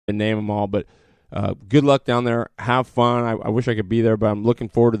name them all, but good luck down there. Have fun. I wish I could be there, but I'm looking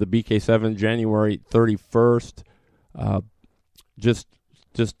forward to the BK7 January 31st.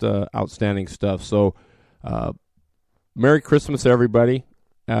 Just outstanding stuff. So Merry Christmas, everybody.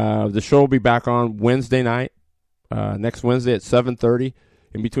 The show will be back on Wednesday night, next Wednesday at 7:30.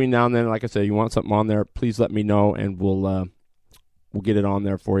 In between now and then, like I said, you want something on there, please let me know, and we'll get it on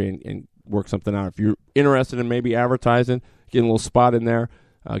there for you and work something out. If you're interested in maybe advertising, getting a little spot in there,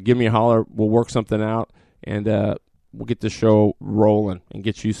 give me a holler. We'll work something out, and we'll get the show rolling and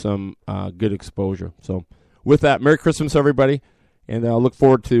get you some good exposure. So with that, Merry Christmas, everybody, and I look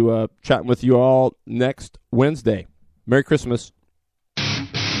forward to chatting with you all next Wednesday. Merry Christmas.